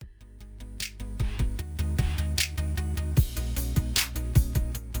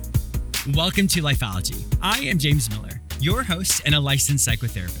Welcome to Lifeology. I am James Miller, your host and a licensed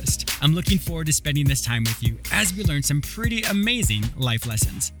psychotherapist. I'm looking forward to spending this time with you as we learn some pretty amazing life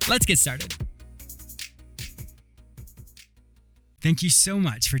lessons. Let's get started. Thank you so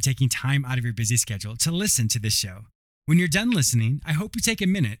much for taking time out of your busy schedule to listen to this show. When you're done listening, I hope you take a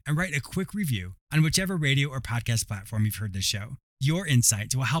minute and write a quick review on whichever radio or podcast platform you've heard this show. Your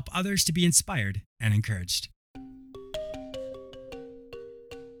insight will help others to be inspired and encouraged.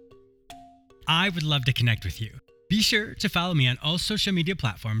 I would love to connect with you. Be sure to follow me on all social media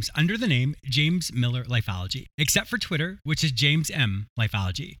platforms under the name James Miller Lifeology, except for Twitter, which is James M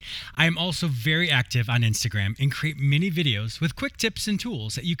Lifeology. I am also very active on Instagram and create mini videos with quick tips and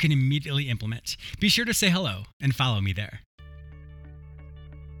tools that you can immediately implement. Be sure to say hello and follow me there.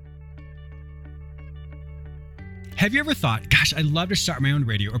 Have you ever thought, gosh, I'd love to start my own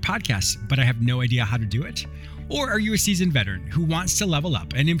radio or podcast, but I have no idea how to do it? Or are you a seasoned veteran who wants to level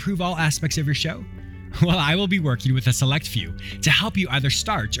up and improve all aspects of your show? Well, I will be working with a select few to help you either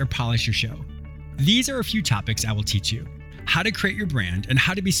start or polish your show. These are a few topics I will teach you: how to create your brand and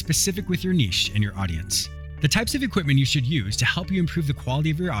how to be specific with your niche and your audience, the types of equipment you should use to help you improve the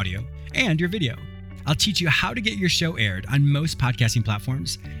quality of your audio and your video. I'll teach you how to get your show aired on most podcasting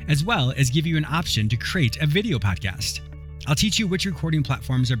platforms, as well as give you an option to create a video podcast. I'll teach you which recording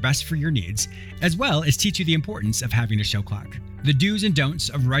platforms are best for your needs, as well as teach you the importance of having a show clock, the do's and don'ts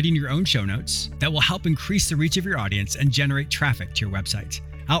of writing your own show notes that will help increase the reach of your audience and generate traffic to your website.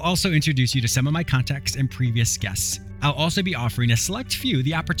 I'll also introduce you to some of my contacts and previous guests. I'll also be offering a select few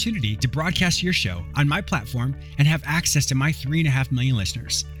the opportunity to broadcast your show on my platform and have access to my 3.5 million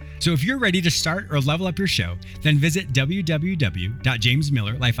listeners. So if you're ready to start or level up your show, then visit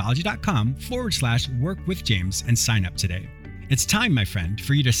www.jamesmillerlifeology.com/workwithjames and sign up today. It's time, my friend,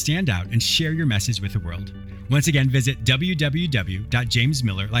 for you to stand out and share your message with the world. Once again, visit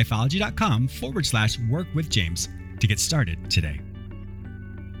www.jamesmillerlifeology.com/workwithjames to get started today.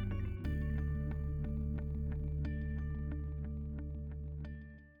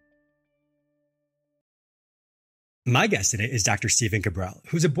 My guest today is Dr. Stephen Cabral,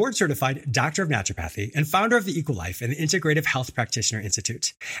 who's a board-certified doctor of naturopathy and founder of the Equal Life and the Integrative Health Practitioner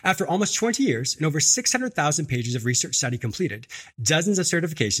Institute. After almost 20 years and over 600,000 pages of research study completed, dozens of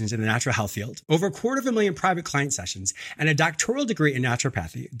certifications in the natural health field, over 250,000 private client sessions, and a doctoral degree in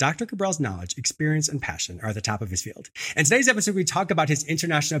naturopathy, Dr. Cabral's knowledge, experience, and passion are at the top of his field. In today's episode, we talk about his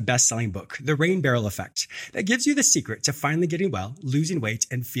international best-selling book, The Rain Barrel Effect, that gives you the secret to finally getting well, losing weight,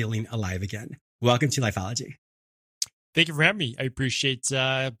 and feeling alive again. Welcome to Lifeology. Thank you for having me. I appreciate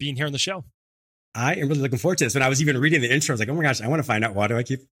being here on the show. I am really looking forward to this. When I was even reading the intro, I was like, oh my gosh, I want to find out, why do I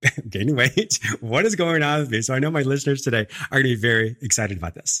keep gaining weight? What is going on with me? So I know my listeners today are going to be very excited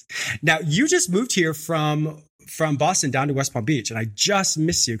about this. Now, you just moved here from Boston down to West Palm Beach, and I just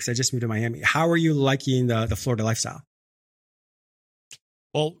missed you because I just moved to Miami. How are you liking the Florida lifestyle?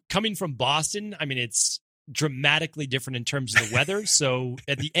 Well, coming from Boston, I mean, it's dramatically different in terms of the weather. So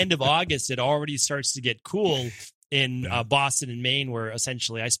at the end of August, it already starts to get cool in Boston and Maine, where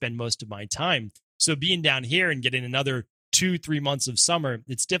essentially I spend most of my time. So being down here and getting another 2-3 months of summer,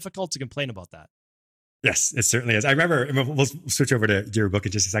 it's difficult to complain about that. Yes, it certainly is. I remember, we'll switch over to your book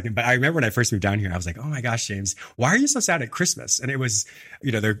in just a second, but I remember when I first moved down here, I was like, oh my gosh, James, why are you so sad at Christmas? And it was,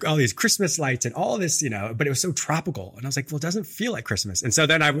 there are all these Christmas lights and all this, but it was so tropical. And I was like, well, it doesn't feel like Christmas. And so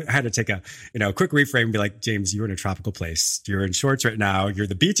then I had to take a quick reframe and be like, James, you're in a tropical place. You're in shorts right now.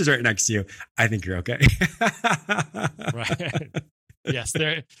 The beach is right next to you. I think you're okay. Right. Yes,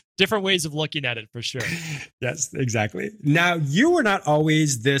 there are different ways of looking at it for sure. Yes, exactly. Now, you were not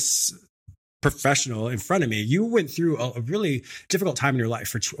always this professional in front of me. You went through a really difficult time in your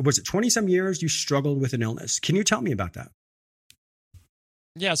life. Was it 20 some years you struggled with an illness? Can you tell me about that?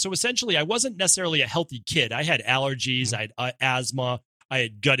 Yeah. So essentially I wasn't necessarily a healthy kid. I had allergies, I had asthma, I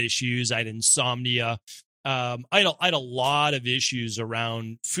had gut issues, I had insomnia. I had a lot of issues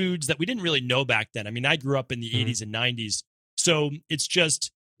around foods that we didn't really know back then. I mean, I grew up in the 80s and 90s. So it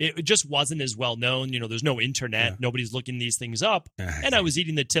just wasn't as well known. There's no internet. Yeah. Nobody's looking these things up. And I was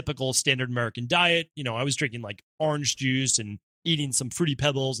eating the typical standard American diet. I was drinking like orange juice and eating some Fruity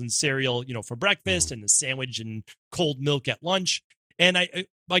Pebbles and cereal, for breakfast and a sandwich and cold milk at lunch. And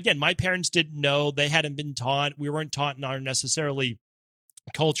again, my parents didn't know. They hadn't been taught. We weren't taught in our necessarily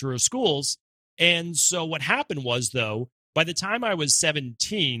culture or schools. And so what happened was, though, by the time I was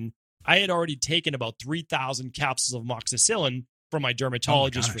 17, I had already taken about 3,000 capsules of amoxicillin from my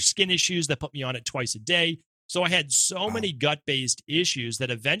dermatologist for skin issues that put me on it twice a day. So I had so many gut-based issues that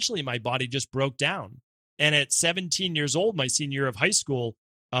eventually my body just broke down. And at 17 years old, my senior year of high school,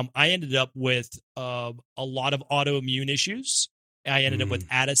 I ended up with a lot of autoimmune issues. I ended up with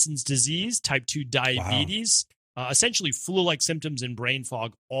Addison's disease, type 2 diabetes, essentially flu-like symptoms and brain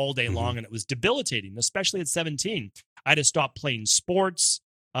fog all day long. And it was debilitating, especially at 17. I had to stop playing sports.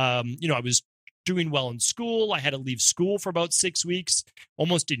 I was doing well in school. I had to leave school for about 6 weeks,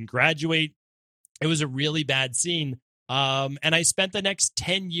 almost didn't graduate. It was a really bad scene. And I spent the next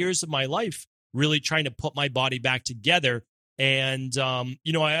 10 years of my life really trying to put my body back together. And,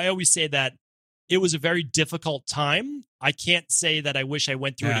 I always say that it was a very difficult time. I can't say that I wish I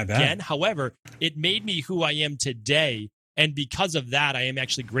went through it again. However, it made me who I am today. And because of that, I am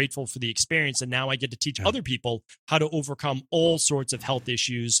actually grateful for the experience. And now I get to teach other people how to overcome all sorts of health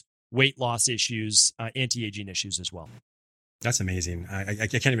issues, weight loss issues, anti-aging issues as well. That's amazing. I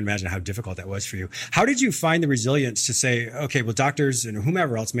can't even imagine how difficult that was for you. How did you find the resilience to say, okay, well, doctors and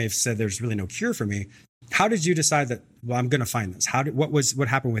whomever else may have said there's really no cure for me. How did you decide that, well, I'm going to find this? What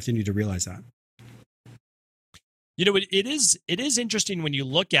happened within you to realize that? It is interesting when you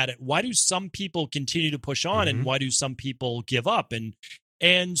look at it. Why do some people continue to push on and why do some people give up?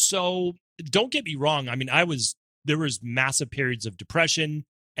 And so don't get me wrong. I mean, there was massive periods of depression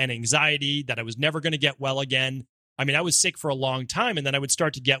and anxiety that I was never going to get well again. I mean, I was sick for a long time and then I would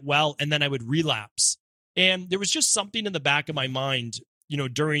start to get well and then I would relapse. And there was just something in the back of my mind,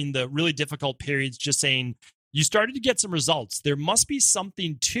 during the really difficult periods, just saying, you started to get some results. There must be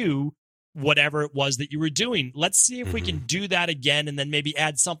something to whatever it was that you were doing. Let's see if we can do that again and then maybe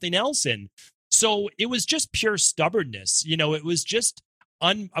add something else in. So it was just pure stubbornness. It was just,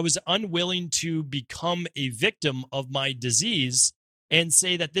 I was unwilling to become a victim of my disease and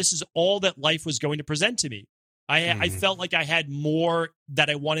say that this is all that life was going to present to me. I felt like I had more that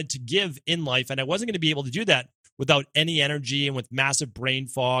I wanted to give in life, and I wasn't going to be able to do that without any energy and with massive brain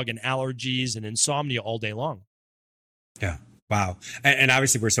fog and allergies and insomnia all day long. Yeah. Wow. And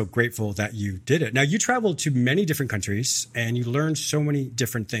obviously, we're so grateful that you did it. Now, you traveled to many different countries and you learned so many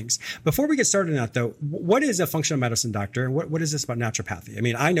different things. Before we get started on that, though, what is a functional medicine doctor and what is this about naturopathy? I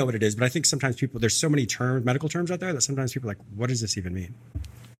mean, I know what it is, but I think sometimes there's so many medical terms out there that sometimes people are like, what does this even mean?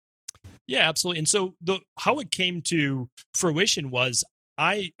 Yeah, absolutely. And so how it came to fruition was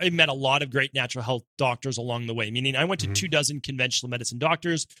I met a lot of great natural health doctors along the way, meaning I went to 24 conventional medicine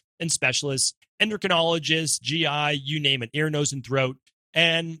doctors and specialists, endocrinologists, GI, you name it, ear, nose, and throat.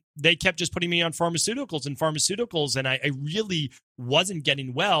 And they kept just putting me on pharmaceuticals. And I really wasn't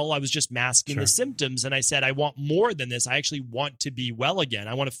getting well. I was just masking the symptoms. And I said, I want more than this. I actually want to be well again.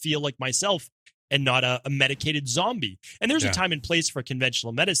 I want to feel like myself and not a medicated zombie. And there's a time and place for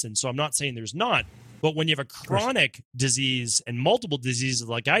conventional medicine. So I'm not saying there's not. But when you have a chronic disease and multiple diseases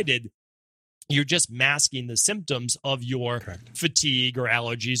like I did, you're just masking the symptoms of your fatigue or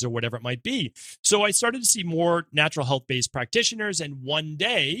allergies or whatever it might be. So I started to see more natural health-based practitioners. And one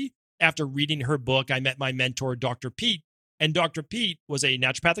day, after reading her book, I met my mentor, Dr. Pete. And Dr. Pete was a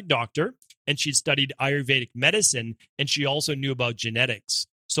naturopathic doctor, and she studied Ayurvedic medicine, and she also knew about genetics.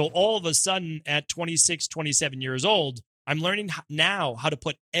 So all of a sudden, at 26, 27 years old, I'm learning now how to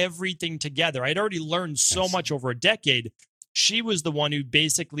put everything together. I'd already learned so much over a decade. She was the one who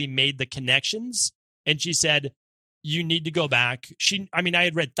basically made the connections. And she said, you need to go back. I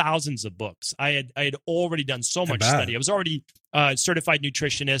had read thousands of books. I had already done so much study. I was already a certified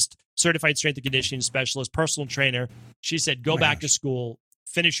nutritionist, certified strength and conditioning specialist, personal trainer. She said, go back to school,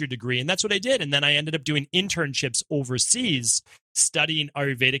 finish your degree. And that's what I did. And then I ended up doing internships overseas, studying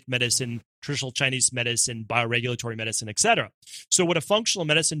Ayurvedic medicine, traditional Chinese medicine, bioregulatory medicine, etc. So what a functional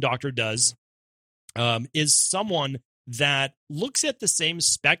medicine doctor does is someone that looks at the same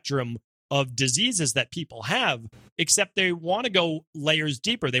spectrum of diseases that people have, except they want to go layers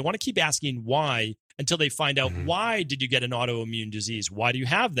deeper. They want to keep asking why until they find out, why did you get an autoimmune disease? Why do you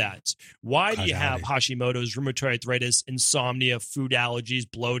have that? Why do you have Hashimoto's, rheumatoid arthritis, insomnia, food allergies,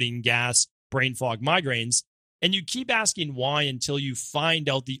 bloating, gas, brain fog, migraines? And you keep asking why until you find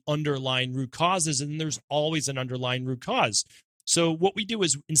out the underlying root causes, and there's always an underlying root cause. So what we do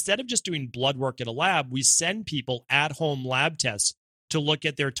is, instead of just doing blood work at a lab, we send people at-home lab tests to look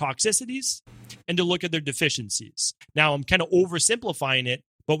at their toxicities and to look at their deficiencies. Now, I'm kind of oversimplifying it,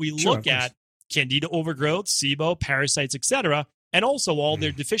 but we look at Candida overgrowth, SIBO, parasites, etc., and also all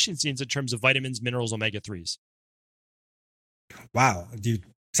their deficiencies in terms of vitamins, minerals, omega-3s. Wow. You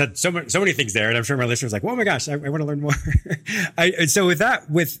said so many things there, and I'm sure my listeners are like, oh my gosh, I want to learn more. So with that,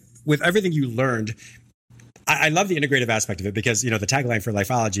 with everything you learned, I love the integrative aspect of it because, the tagline for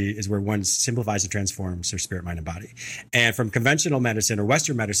Lifeology is where one simplifies and transforms their spirit, mind, and body. And from conventional medicine or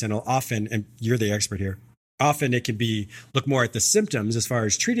Western medicine, often, and you're the expert here, often it can be look more at the symptoms as far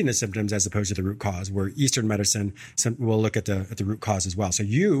as treating the symptoms as opposed to the root cause, where Eastern medicine will look at the root cause as well. So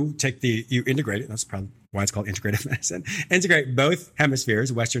you integrate it. That's probably why it's called integrative medicine. Integrate both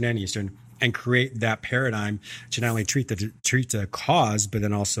hemispheres, Western and Eastern, and create that paradigm to not only treat the cause, but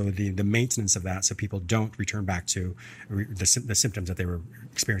then also the maintenance of that, so people don't return back to the symptoms that they were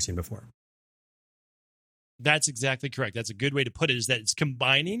experiencing before. That's exactly correct. That's a good way to put it, is that it's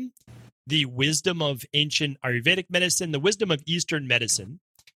combining the wisdom of ancient Ayurvedic medicine, the wisdom of Eastern medicine,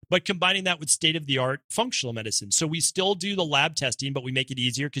 but combining that with state-of-the-art functional medicine. So we still do the lab testing, but we make it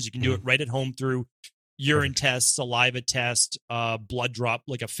easier because you can do it right at home through urine test, saliva test, blood drop,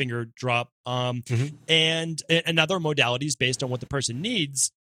 like a finger drop, and other modalities based on what the person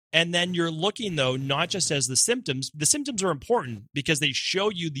needs. And then you're looking, though, not just as the symptoms. The symptoms are important because they show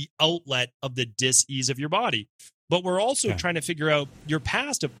you the outlet of the dis-ease of your body. But we're also trying to figure out your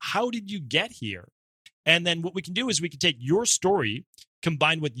past of how did you get here? And then what we can do is we can take your story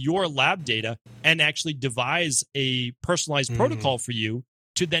combined with your lab data and actually devise a personalized protocol for you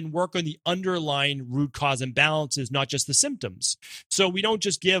to then work on the underlying root cause imbalances, not just the symptoms. So we don't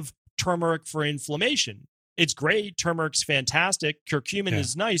just give turmeric for inflammation. It's great. Turmeric's fantastic. Curcumin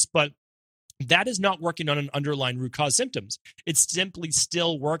is nice, but that is not working on an underlying root cause symptoms. It's simply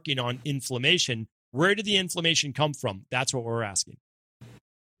still working on inflammation. Where did the inflammation come from? That's what we're asking.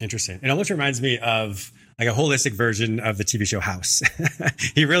 Interesting. It almost reminds me of like a holistic version of the TV show House.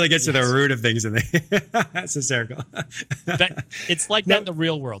 He really gets to the root of things, and that's hysterical. It's like that in the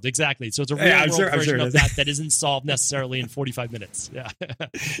real world. Exactly. So it's a real world version of that isn't solved necessarily in 45 minutes. Yeah.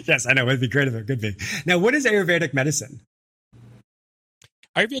 Yes, I know. It'd be great if it could be. Now, what is Ayurvedic medicine?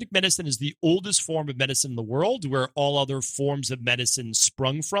 Ayurvedic medicine is the oldest form of medicine in the world, where all other forms of medicine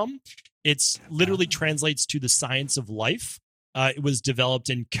sprung from. It's literally translates to the science of life. It was developed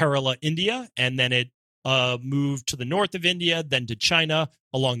in Kerala, India, and then it moved to the north of India, then to China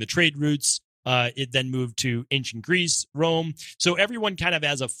along the trade routes. It then moved to ancient Greece, Rome. So everyone kind of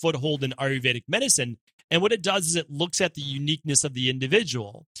has a foothold in Ayurvedic medicine. And what it does is it looks at the uniqueness of the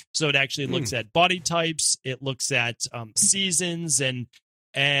individual. So it actually looks at body types. It looks at seasons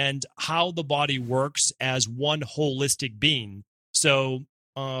and how the body works as one holistic being. So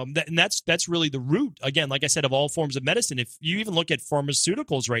that's really the root, again, like I said, of all forms of medicine. If you even look at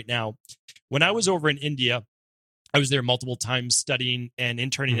pharmaceuticals right now, when I was over in India, I was there multiple times studying and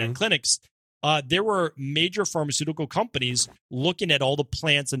interning at clinics. There were major pharmaceutical companies looking at all the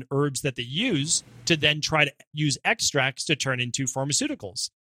plants and herbs that they use to then try to use extracts to turn into pharmaceuticals.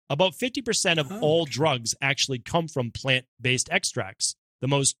 About 50% of all drugs actually come from plant-based extracts. The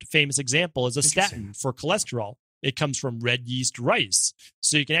most famous example is a statin for cholesterol. It comes from red yeast rice.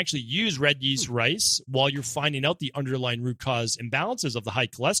 So you can actually use red yeast rice while you're finding out the underlying root cause imbalances of the high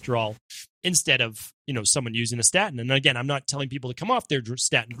cholesterol instead of, someone using a statin. And again, I'm not telling people to come off their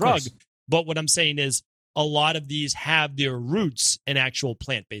statin drug, but what I'm saying is a lot of these have their roots in actual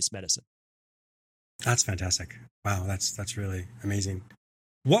plant-based medicine. That's fantastic. Wow, that's really amazing.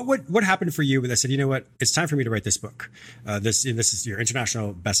 What happened for you when I said, you know what, it's time for me to write this book? This is your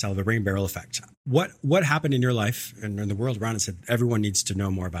international bestseller, The Ring Barrel Effect. What happened in your life and in the world around and said, everyone needs to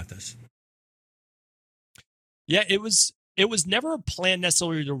know more about this? Yeah, it was never a plan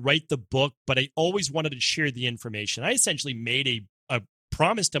necessarily to write the book, but I always wanted to share the information. I essentially made a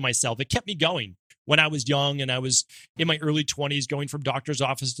promise to myself. It kept me going. When I was young and I was in my early 20s going from doctor's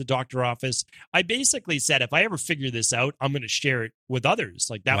office to doctor office, I basically said, if I ever figure this out, I'm going to share it with others.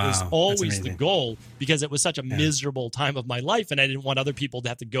 Like that was always the goal, because it was such a miserable time of my life. And I didn't want other people to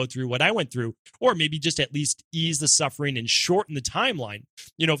have to go through what I went through, or maybe just at least ease the suffering and shorten the timeline.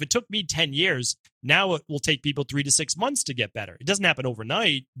 If it took me 10 years, now it will take people 3 to 6 months to get better. It doesn't happen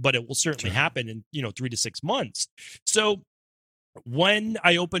overnight, but it will certainly happen in 3 to 6 months. So when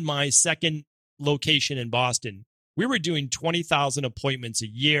I opened my second location in Boston, we were doing 20,000 appointments a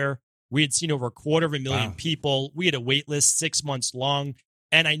year. We had seen over 250,000 people. We had a wait list 6 months long.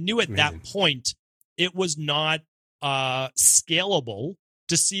 And I knew at that point, it was not scalable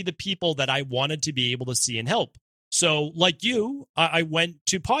to see the people that I wanted to be able to see and help. So like you, I went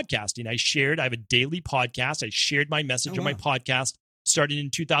to podcasting. I have a daily podcast. I shared my message on my podcast starting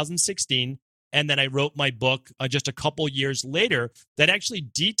in 2016. And then I wrote my book just a couple years later that actually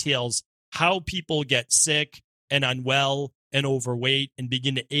details how people get sick and unwell and overweight and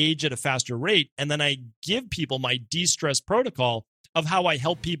begin to age at a faster rate. And then I give people my de-stress protocol of how I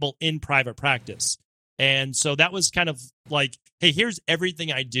help people in private practice. And so that was kind of like, hey, here's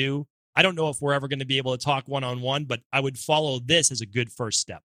everything I do. I don't know if we're ever going to be able to talk one-on-one, but I would follow this as a good first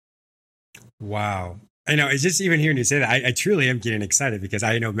step. Wow. I know. It's just even hearing you say that, I truly am getting excited because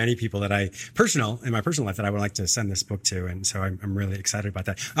I know many people that in my personal life that I would like to send this book to. And so I'm really excited about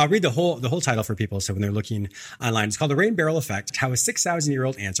that. I'll read the whole title for people. So when they're looking online, it's called The Rain Barrel Effect, How a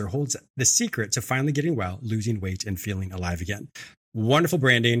 6,000-Year-Old Answer Holds the Secret to Finally Getting Well, Losing Weight, and Feeling Alive Again. Wonderful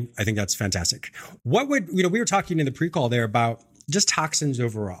branding. I think that's fantastic. We were talking in the pre-call there about just toxins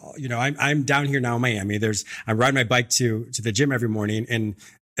overall. I'm down here now in Miami. I'm riding my bike to the gym every morning. And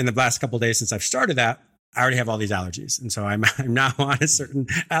in the last couple of days since I've started that, I already have all these allergies. And so I'm now on a certain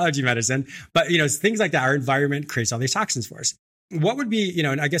allergy medicine. But, things like that, our environment creates all these toxins for us. What would be,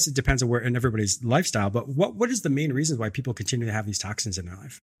 and I guess it depends on where in everybody's lifestyle, but what is the main reasons why people continue to have these toxins in their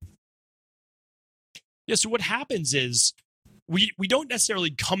life? Yeah. So what happens is we don't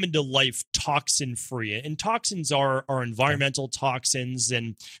necessarily come into life toxin free, and toxins are environmental toxins.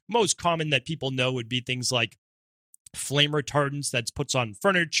 And most common that people know would be things like flame retardants that's puts on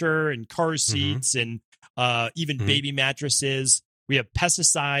furniture and car seats and even baby mattresses. We have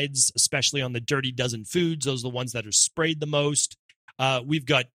pesticides, especially on the dirty dozen foods. Those are the ones that are sprayed the most. We've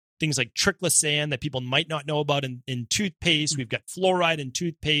got things like triclosan that people might not know about in toothpaste. We've got fluoride in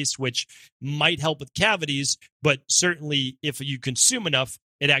toothpaste, which might help with cavities, but certainly if you consume enough,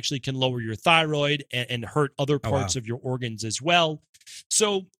 it actually can lower your thyroid and hurt other parts of your organs as well.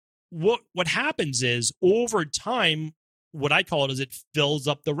 So what happens is over time, what I call it is it fills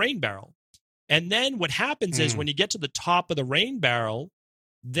up the rain barrel. And then what happens is when you get to the top of the rain barrel,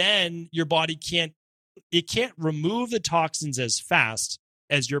 then your body can't remove the toxins as fast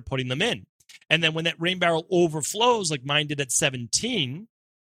as you're putting them in. And then when that rain barrel overflows, like mine did at 17,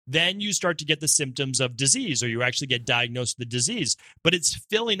 then you start to get the symptoms of disease, or you actually get diagnosed with the disease. But it's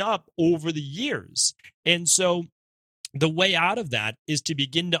filling up over the years. And so the way out of that is to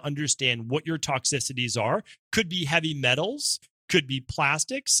begin to understand what your toxicities are. Could be heavy metals, could be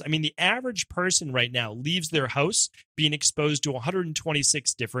plastics. I mean, the average person right now leaves their house being exposed to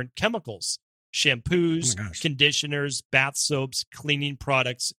 126 different chemicals, shampoos, conditioners, bath soaps, cleaning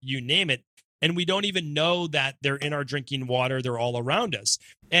products, you name it. And we don't even know that they're in our drinking water. They're all around us.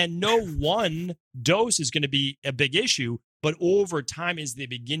 And no one dose is going to be a big issue. But over time, as they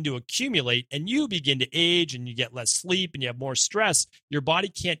begin to accumulate and you begin to age and you get less sleep and you have more stress, your body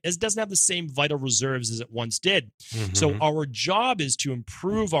doesn't have the same vital reserves as it once did. So our job is to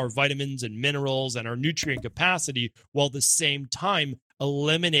improve our vitamins and minerals and our nutrient capacity while at the same time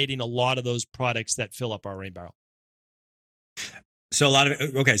eliminating a lot of those products that fill up our rain barrel. So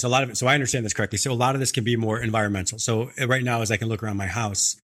so I understand this correctly. So a lot of this can be more environmental. So right now, as I can look around my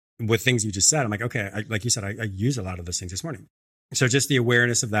house, with things you just said, I'm like, okay, like you said, I use a lot of those things this morning. So just the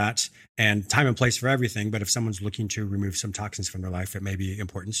awareness of that and time and place for everything. But if someone's looking to remove some toxins from their life, it may be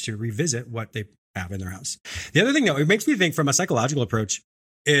important to revisit what they have in their house. The other thing, though, it makes me think from a psychological approach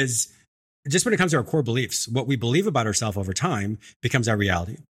is just when it comes to our core beliefs, what we believe about ourselves over time becomes our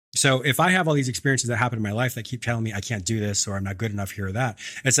reality. So if I have all these experiences that happen in my life that keep telling me I can't do this or I'm not good enough here or that,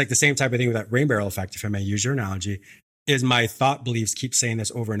 it's like the same type of thing with that rain barrel effect, if I may use your analogy. Is my thought beliefs keep saying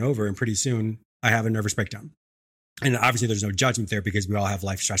this over and over, and pretty soon I have a nervous breakdown. And obviously there's no judgment there because we all have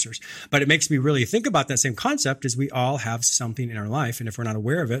life stressors. But it makes me really think about that same concept as we all have something in our life. And if we're not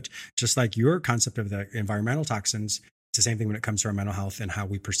aware of it, just like your concept of the environmental toxins, it's the same thing when it comes to our mental health and how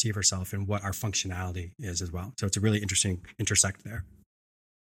we perceive ourselves and what our functionality is as well. So it's a really interesting intersect there.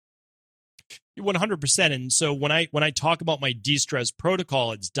 100%. And so when I talk about my de-stress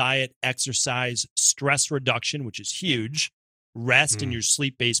protocol, it's diet, exercise, stress reduction, which is huge, rest and your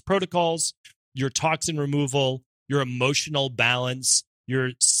sleep-based protocols, your toxin removal, your emotional balance,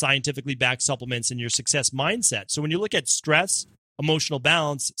 your scientifically backed supplements, and your success mindset. So when you look at stress, emotional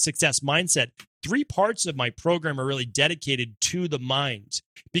balance, success mindset, 3 parts of my program are really dedicated to the mind.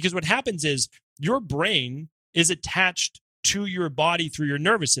 Because what happens is your brain is attached to your body through your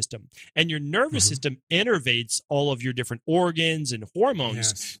nervous system. And your nervous system innervates all of your different organs and hormones.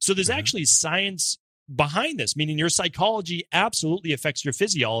 Yes. So there's actually science behind this, meaning your psychology absolutely affects your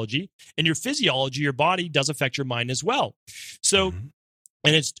physiology, and your physiology, your body, does affect your mind as well. So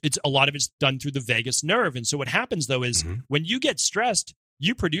and it's a lot of it's done through the vagus nerve. And so what happens though is when you get stressed,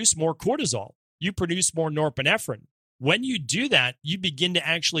 you produce more cortisol, you produce more norepinephrine. When you do that, you begin to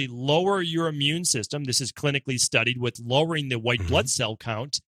actually lower your immune system. This is clinically studied with lowering the white blood cell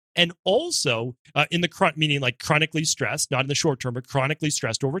count. And also in the meaning like chronically stressed, not in the short term, but chronically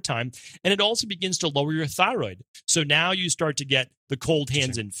stressed over time. And it also begins to lower your thyroid. So now you start to get the cold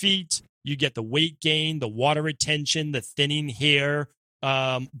hands and feet. You get the weight gain, the water retention, the thinning hair,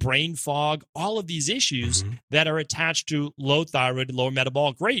 brain fog, all of these issues that are attached to low thyroid and lower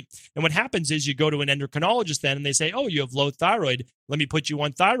metabolic rate. And what happens is you go to an endocrinologist then and they say, oh, you have low thyroid. Let me put you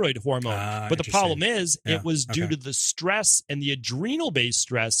on thyroid hormone. But the problem is it was due to the stress and the adrenal-based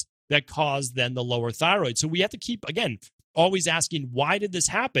stress that caused then the lower thyroid. So we have to keep, again, always asking, why did this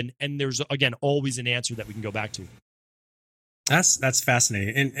happen? And there's, again, always an answer that we can go back to. That's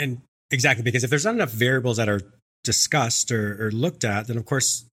fascinating. And exactly, because if there's not enough variables that are discussed or looked at, then of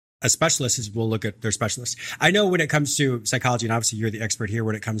course a specialist will look at their specialist. I know when it comes to psychology, and obviously you're the expert here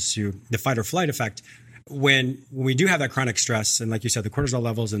when it comes to the fight or flight effect, when we do have that chronic stress, and like you said, the cortisol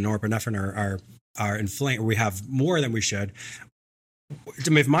levels and norepinephrine are inflamed, or we have more than we should.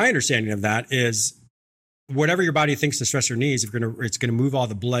 If my understanding of that is whatever your body thinks the stressor needs, it's going to move all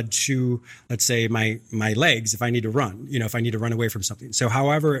the blood to, let's say, my legs if I need to run, if I need to run away from something. So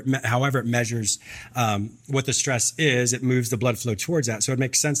however it measures what the stress is, it moves the blood flow towards that. So it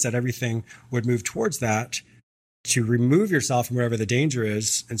makes sense that everything would move towards that to remove yourself from wherever the danger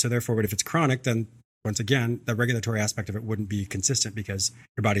is. And so therefore, if it's chronic, then once again, the regulatory aspect of it wouldn't be consistent because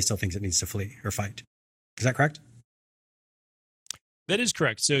your body still thinks it needs to flee or fight. Is that correct? That is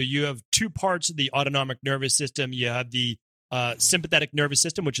correct. So you have two parts of the autonomic nervous system. You have the sympathetic nervous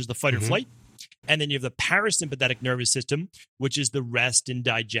system, which is the fight or flight. And then you have the parasympathetic nervous system, which is the rest and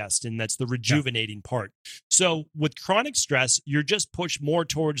digest. And that's the rejuvenating part. So with chronic stress, you're just pushed more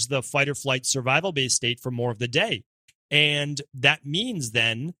towards the fight or flight survival-based state for more of the day. And that means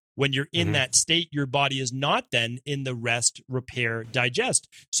then when you're in that state, your body is not then in the rest, repair, digest.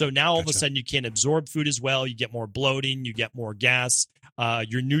 So now all of a sudden you can't absorb food as well. You get more bloating, you get more gas,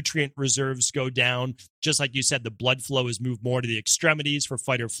 your nutrient reserves go down. Just like you said, the blood flow is moved more to the extremities for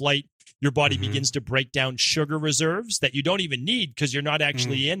fight or flight. Your body begins to break down sugar reserves that you don't even need because you're not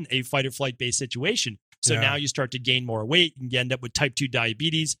actually in a fight or flight based situation. So now you start to gain more weight and you end up with type 2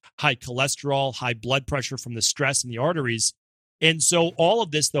 diabetes, high cholesterol, high blood pressure from the stress in the arteries. And so all of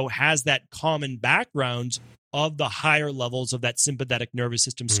this, though, has that common background of the higher levels of that sympathetic nervous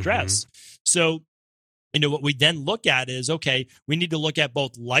system stress. So, what we then look at is, okay, we need to look at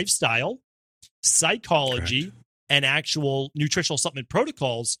both lifestyle, psychology, and actual nutritional supplement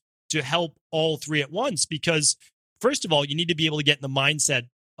protocols to help all three at once. Because first of all, you need to be able to get in the mindset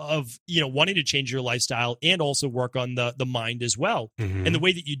of, wanting to change your lifestyle and also work on the mind as well. And the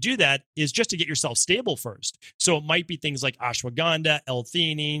way that you do that is just to get yourself stable first. So it might be things like ashwagandha,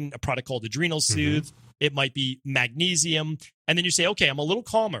 L-theanine, a product called Adrenal Soothe. It might be magnesium. And then you say, okay, I'm a little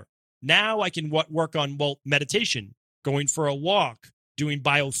calmer. Now I can work on, meditation, going for a walk, doing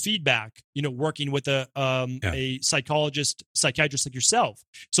biofeedback, working with a psychiatrist like yourself.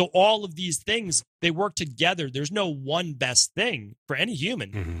 So all of these things, they work together. There's no one best thing for any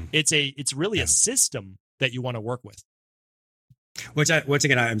human. It's really a system that you want to work with. Once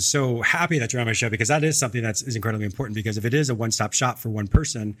again, I'm so happy that you're on my show because that is something that is incredibly important because if it is a one-stop shop for one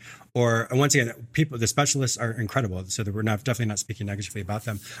person, or once again, the specialists are incredible. So that we're definitely not speaking negatively about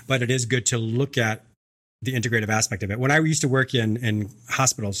them, but it is good to look at the integrative aspect of it. When I used to work in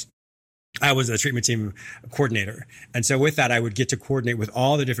hospitals, I was a treatment team coordinator. And so with that, I would get to coordinate with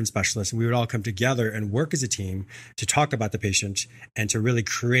all the different specialists and we would all come together and work as a team to talk about the patient and to really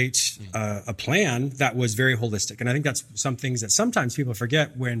create a plan that was very holistic. And I think that's some things that sometimes people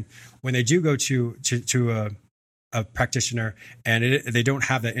forget when they do go to a practitioner and they don't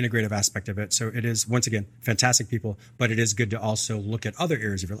have that integrative aspect of it. So it is, once again, fantastic people, but it is good to also look at other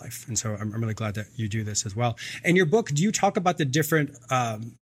areas of your life. And so I'm really glad that you do this as well. In your book, do you talk about the different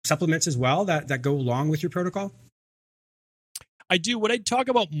supplements as well that go along with your protocol? I do. What I talk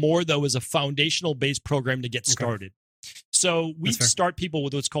about more, though, is a foundational based program to get started. So we start people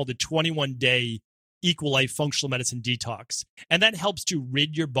with what's called a 21-day Equal Life Functional Medicine Detox. And that helps to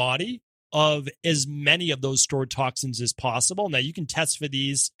rid your body of as many of those stored toxins as possible. Now, you can test for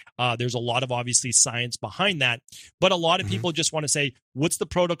these. There's a lot of, obviously, science behind that. But a lot of people just want to say, what's the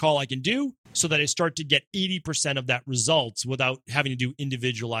protocol I can do so that I start to get 80% of that results without having to do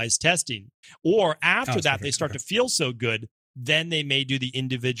individualized testing? Or after that, they start to feel so good, then they may do the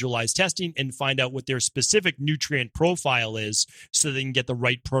individualized testing and find out what their specific nutrient profile is so they can get the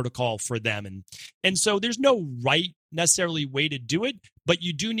right protocol for them. And so there's no right necessarily way to do it, but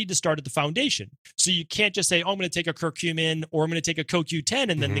you do need to start at the foundation. So you can't just say, oh, I'm going to take a curcumin or I'm going to take a CoQ10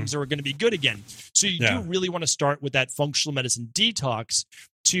 and then things are going to be good again. So you do really want to start with that functional medicine detox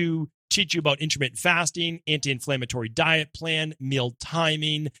to teach you about intermittent fasting, anti-inflammatory diet plan, meal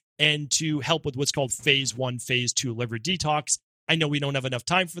timing, and to help with what's called phase 1, phase 2 liver detox. I know we don't have enough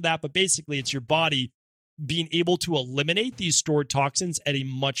time for that, but basically it's your body being able to eliminate these stored toxins at a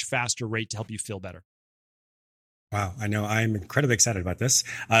much faster rate to help you feel better. Wow. I know I'm incredibly excited about this.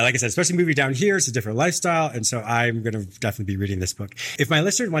 Like I said, especially moving down here, it's a different lifestyle. And so I'm going to definitely be reading this book. If my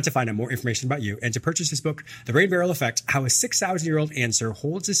listeners want to find out more information about you and to purchase this book, The Rain Barrel Effect, How a 6,000-Year-Old Answer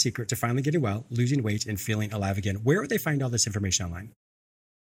Holds the Secret to Finally Getting Well, Losing Weight, and Feeling Alive Again, where would they find all this information online?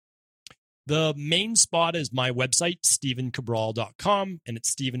 The main spot is my website, StephenCabral.com, and it's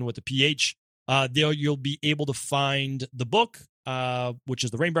Stephen with a PH. There you'll be able to find the book, which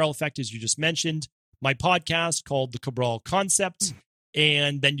is The Rain Barrel Effect, as you just mentioned, my podcast called The Cabral Concept,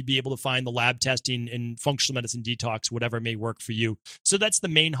 and then you'll be able to find the lab testing and functional medicine detox, whatever may work for you. So that's the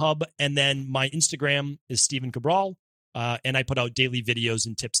main hub. And then my Instagram is Stephen Cabral, and I put out daily videos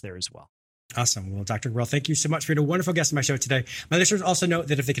and tips there as well. Awesome. Well, Dr. Cabral, thank you so much for being a wonderful guest on my show today. My listeners also know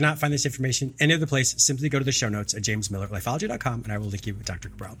that if they cannot find this information any other place, simply go to the show notes at jamesmillerlifeology.com, and I will link you with Dr.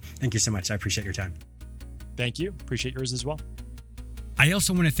 Cabral. Thank you so much. I appreciate your time. Thank you. Appreciate yours as well. I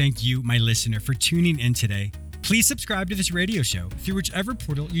also want to thank you, my listener, for tuning in today. Please subscribe to this radio show through whichever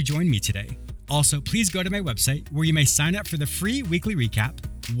portal you join me today. Also, please go to my website where you may sign up for the free weekly recap,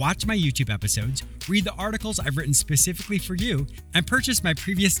 watch my YouTube episodes, read the articles I've written specifically for you, and purchase my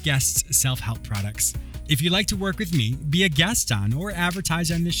previous guests' self-help products. If you'd like to work with me, be a guest on, or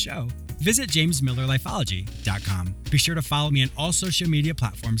advertise on this show, visit jamesmillerlifeology.com. Be sure to follow me on all social media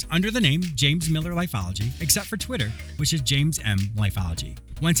platforms under the name James Miller Lifeology, except for Twitter, which is James M. Lifeology.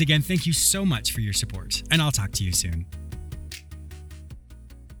 Once again, thank you so much for your support, and I'll talk to you soon.